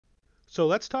So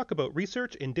let's talk about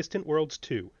Research in Distant Worlds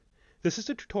 2. This is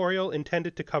a tutorial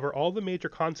intended to cover all the major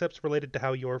concepts related to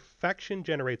how your faction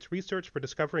generates research for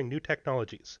discovering new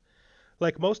technologies.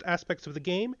 Like most aspects of the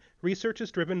game, research is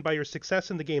driven by your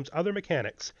success in the game's other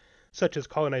mechanics, such as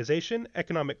colonization,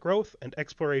 economic growth, and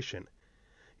exploration.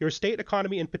 Your state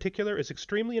economy in particular is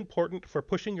extremely important for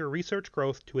pushing your research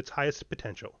growth to its highest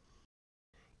potential.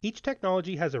 Each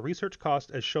technology has a research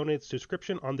cost as shown in its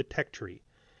description on the tech tree.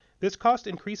 This cost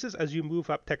increases as you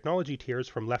move up technology tiers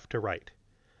from left to right.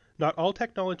 Not all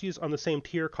technologies on the same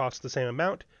tier cost the same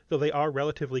amount, though they are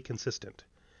relatively consistent.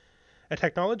 A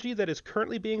technology that is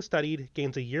currently being studied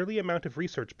gains a yearly amount of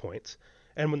research points,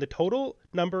 and when the total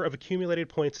number of accumulated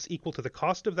points is equal to the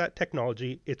cost of that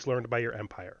technology, it's learned by your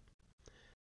empire.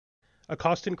 A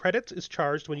cost in credits is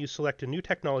charged when you select a new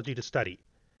technology to study.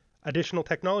 Additional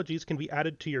technologies can be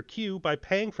added to your queue by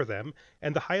paying for them,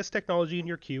 and the highest technology in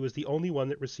your queue is the only one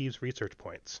that receives research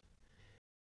points.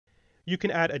 You can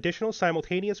add additional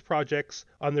simultaneous projects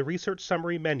on the Research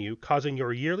Summary menu, causing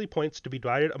your yearly points to be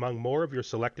divided among more of your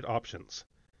selected options.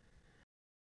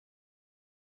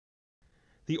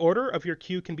 The order of your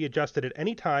queue can be adjusted at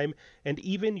any time, and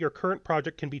even your current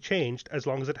project can be changed as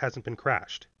long as it hasn't been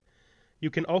crashed.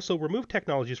 You can also remove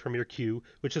technologies from your queue,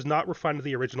 which does not refund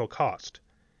the original cost.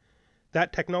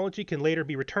 That technology can later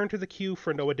be returned to the queue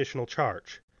for no additional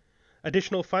charge.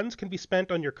 Additional funds can be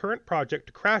spent on your current project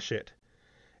to crash it,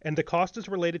 and the cost is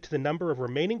related to the number of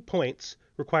remaining points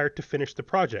required to finish the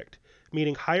project,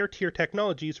 meaning higher tier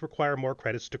technologies require more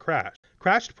credits to crash.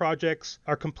 Crashed projects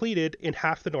are completed in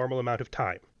half the normal amount of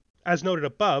time. As noted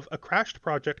above, a crashed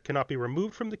project cannot be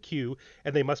removed from the queue,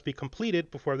 and they must be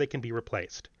completed before they can be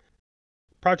replaced.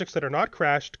 Projects that are not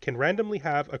crashed can randomly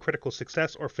have a critical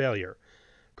success or failure.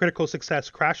 Critical success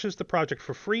crashes the project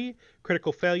for free.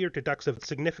 Critical failure deducts a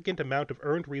significant amount of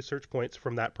earned research points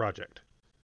from that project.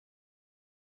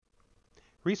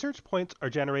 Research points are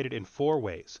generated in 4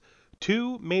 ways.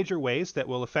 2 major ways that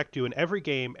will affect you in every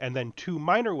game, and then 2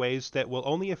 minor ways that will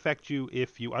only affect you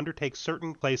if you undertake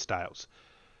certain playstyles.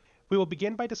 We will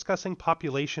begin by discussing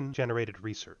population-generated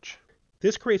research.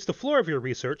 This creates the floor of your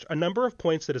research, a number of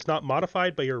points that is not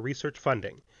modified by your research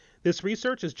funding. This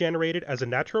research is generated as a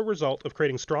natural result of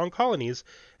creating strong colonies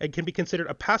and can be considered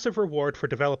a passive reward for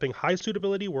developing high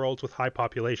suitability worlds with high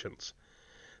populations.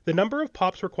 The number of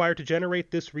pops required to generate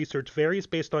this research varies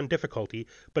based on difficulty,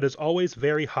 but is always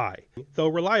very high. Though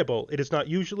reliable, it is not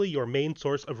usually your main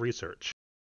source of research.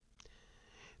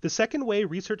 The second way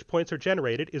research points are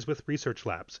generated is with research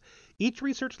labs. Each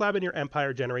research lab in your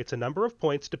empire generates a number of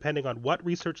points depending on what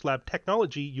research lab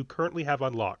technology you currently have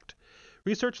unlocked.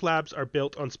 Research labs are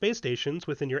built on space stations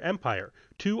within your empire,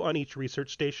 2 on each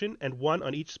research station and 1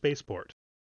 on each spaceport.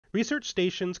 Research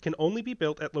stations can only be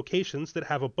built at locations that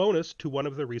have a bonus to one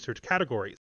of the research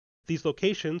categories. These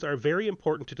locations are very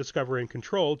important to discover and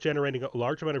control, generating a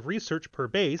large amount of research per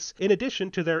base, in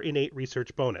addition to their innate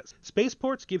research bonus.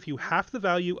 Spaceports give you half the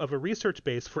value of a research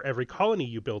base for every colony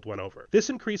you build one over.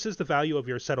 This increases the value of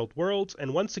your settled worlds,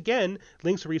 and once again,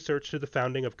 links research to the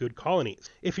founding of good colonies.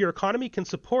 If your economy can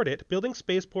support it, building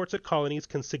spaceports at colonies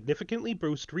can significantly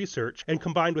boost research, and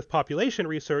combined with population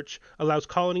research, allows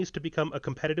colonies to become a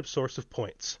competitive source of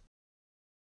points.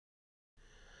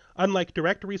 Unlike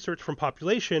direct research from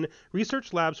population,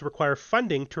 research labs require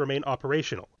funding to remain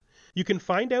operational. You can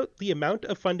find out the amount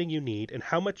of funding you need and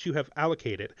how much you have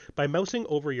allocated by mousing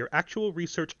over your actual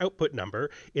research output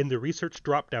number in the research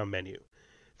drop-down menu.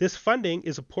 This funding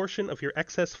is a portion of your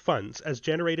excess funds as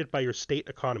generated by your state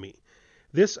economy.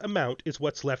 This amount is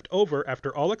what's left over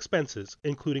after all expenses,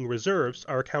 including reserves,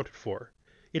 are accounted for.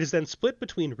 It is then split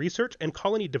between research and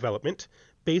colony development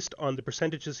based on the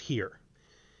percentages here.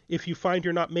 If you find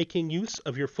you're not making use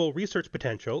of your full research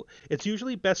potential, it's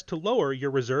usually best to lower your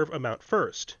reserve amount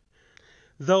first.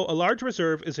 Though a large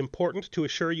reserve is important to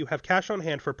assure you have cash on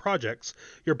hand for projects,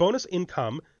 your bonus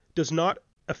income does not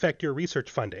affect your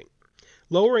research funding.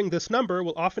 Lowering this number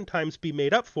will oftentimes be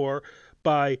made up for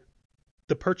by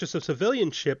the purchase of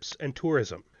civilian ships and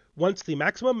tourism. Once the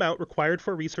maximum amount required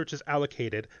for research is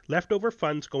allocated, leftover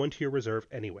funds go into your reserve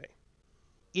anyway.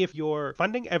 If your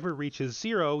funding ever reaches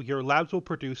 0, your labs will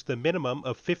produce the minimum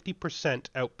of 50%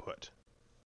 output.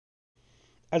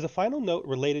 As a final note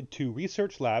related to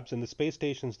research labs and the space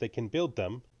stations that can build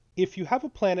them, if you have a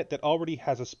planet that already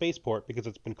has a spaceport because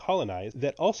it's been colonized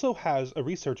that also has a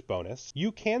research bonus,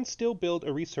 you can still build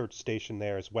a research station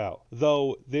there as well.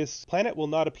 Though this planet will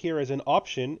not appear as an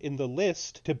option in the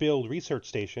list to build research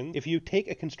stations, if you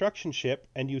take a construction ship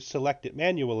and you select it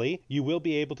manually, you will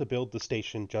be able to build the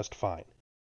station just fine.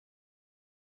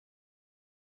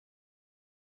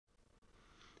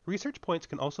 Research points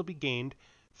can also be gained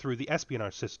through the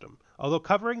espionage system. Although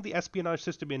covering the espionage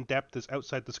system in depth is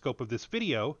outside the scope of this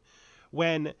video,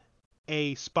 when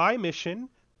a spy mission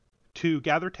to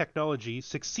gather technology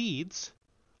succeeds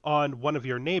on one of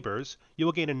your neighbors, you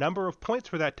will gain a number of points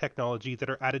for that technology that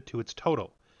are added to its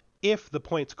total. If the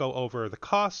points go over the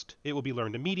cost, it will be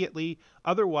learned immediately.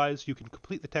 Otherwise, you can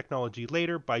complete the technology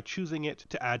later by choosing it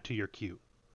to add to your queue.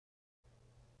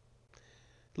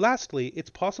 Lastly, it's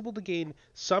possible to gain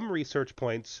some research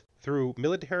points through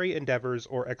military endeavors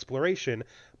or exploration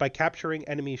by capturing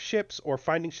enemy ships or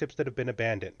finding ships that have been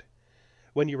abandoned.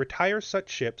 When you retire such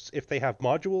ships, if they have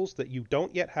modules that you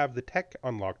don't yet have the tech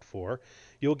unlocked for,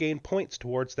 you'll gain points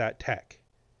towards that tech.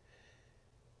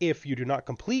 If you do not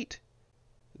complete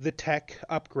the tech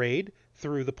upgrade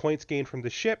through the points gained from the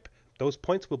ship, those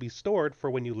points will be stored for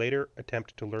when you later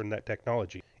attempt to learn that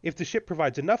technology. If the ship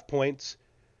provides enough points,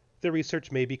 the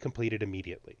research may be completed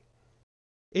immediately.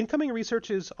 Incoming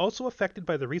research is also affected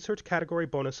by the research category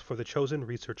bonus for the chosen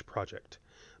research project.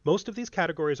 Most of these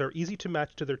categories are easy to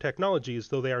match to their technologies,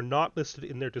 though they are not listed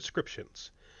in their descriptions.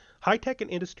 High-tech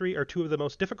and industry are two of the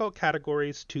most difficult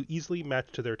categories to easily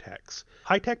match to their techs.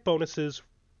 High-tech bonuses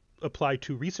apply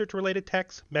to research-related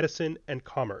techs, medicine, and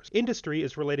commerce. Industry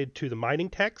is related to the mining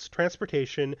techs,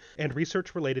 transportation, and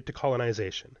research related to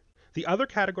colonization. The other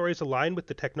categories align with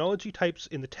the technology types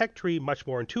in the tech tree much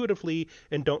more intuitively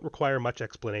and don't require much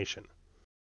explanation.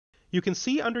 You can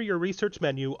see under your research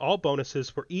menu all bonuses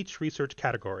for each research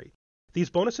category. These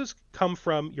bonuses come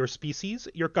from your species,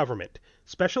 your government,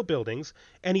 special buildings,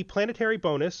 any planetary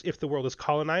bonus if the world is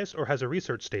colonized or has a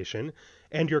research station,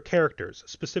 and your characters,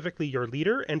 specifically your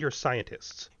leader and your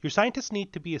scientists. Your scientists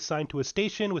need to be assigned to a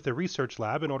station with a research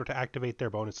lab in order to activate their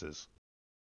bonuses.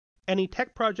 Any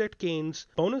tech project gains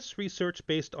bonus research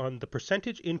based on the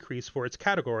percentage increase for its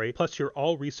category plus your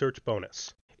all research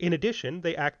bonus. In addition,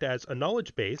 they act as a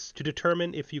knowledge base to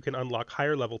determine if you can unlock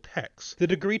higher level techs. The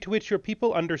degree to which your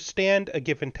people understand a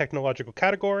given technological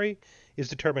category is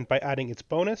determined by adding its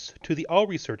bonus to the all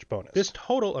research bonus. This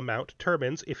total amount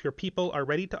determines if your people are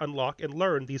ready to unlock and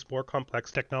learn these more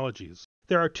complex technologies.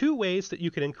 There are two ways that you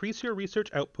can increase your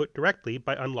research output directly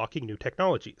by unlocking new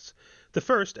technologies. The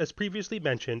first, as previously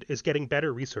mentioned, is getting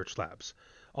better research labs.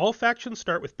 All factions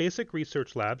start with basic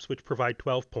research labs, which provide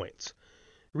 12 points.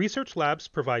 Research labs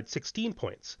provide 16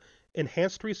 points.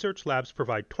 Enhanced research labs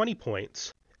provide 20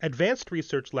 points. Advanced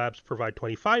research labs provide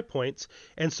 25 points,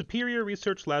 and superior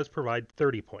research labs provide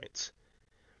 30 points.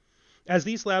 As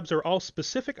these labs are all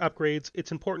specific upgrades,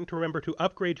 it's important to remember to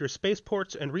upgrade your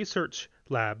spaceports and research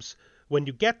labs when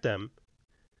you get them,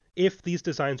 if these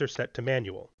designs are set to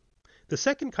manual. The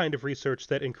second kind of research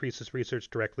that increases research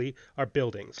directly are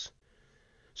buildings.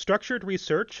 Structured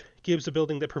research gives a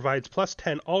building that provides plus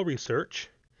 10 all research,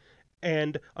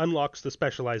 and unlocks the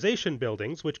specialization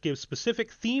buildings, which gives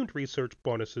specific themed research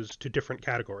bonuses to different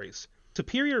categories.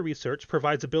 Superior research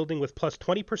provides a building with plus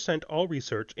 20% all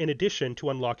research in addition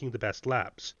to unlocking the best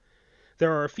labs.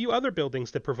 There are a few other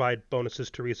buildings that provide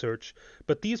bonuses to research,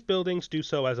 but these buildings do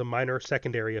so as a minor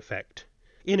secondary effect.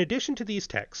 In addition to these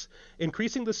techs,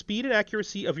 increasing the speed and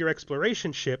accuracy of your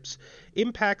exploration ships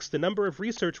impacts the number of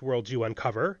research worlds you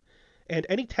uncover, and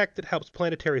any tech that helps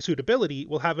planetary suitability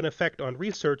will have an effect on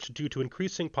research due to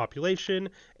increasing population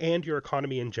and your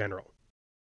economy in general.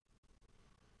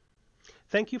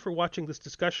 Thank you for watching this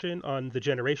discussion on the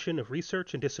generation of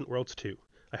research in Distant Worlds 2.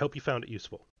 I hope you found it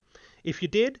useful. If you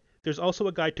did, there's also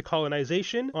a guide to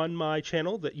colonization on my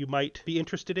channel that you might be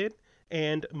interested in,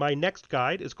 and my next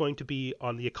guide is going to be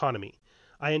on the economy.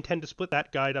 I intend to split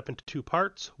that guide up into two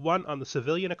parts, one on the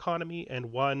civilian economy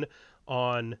and one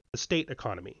on the state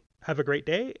economy. Have a great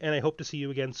day, and I hope to see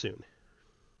you again soon.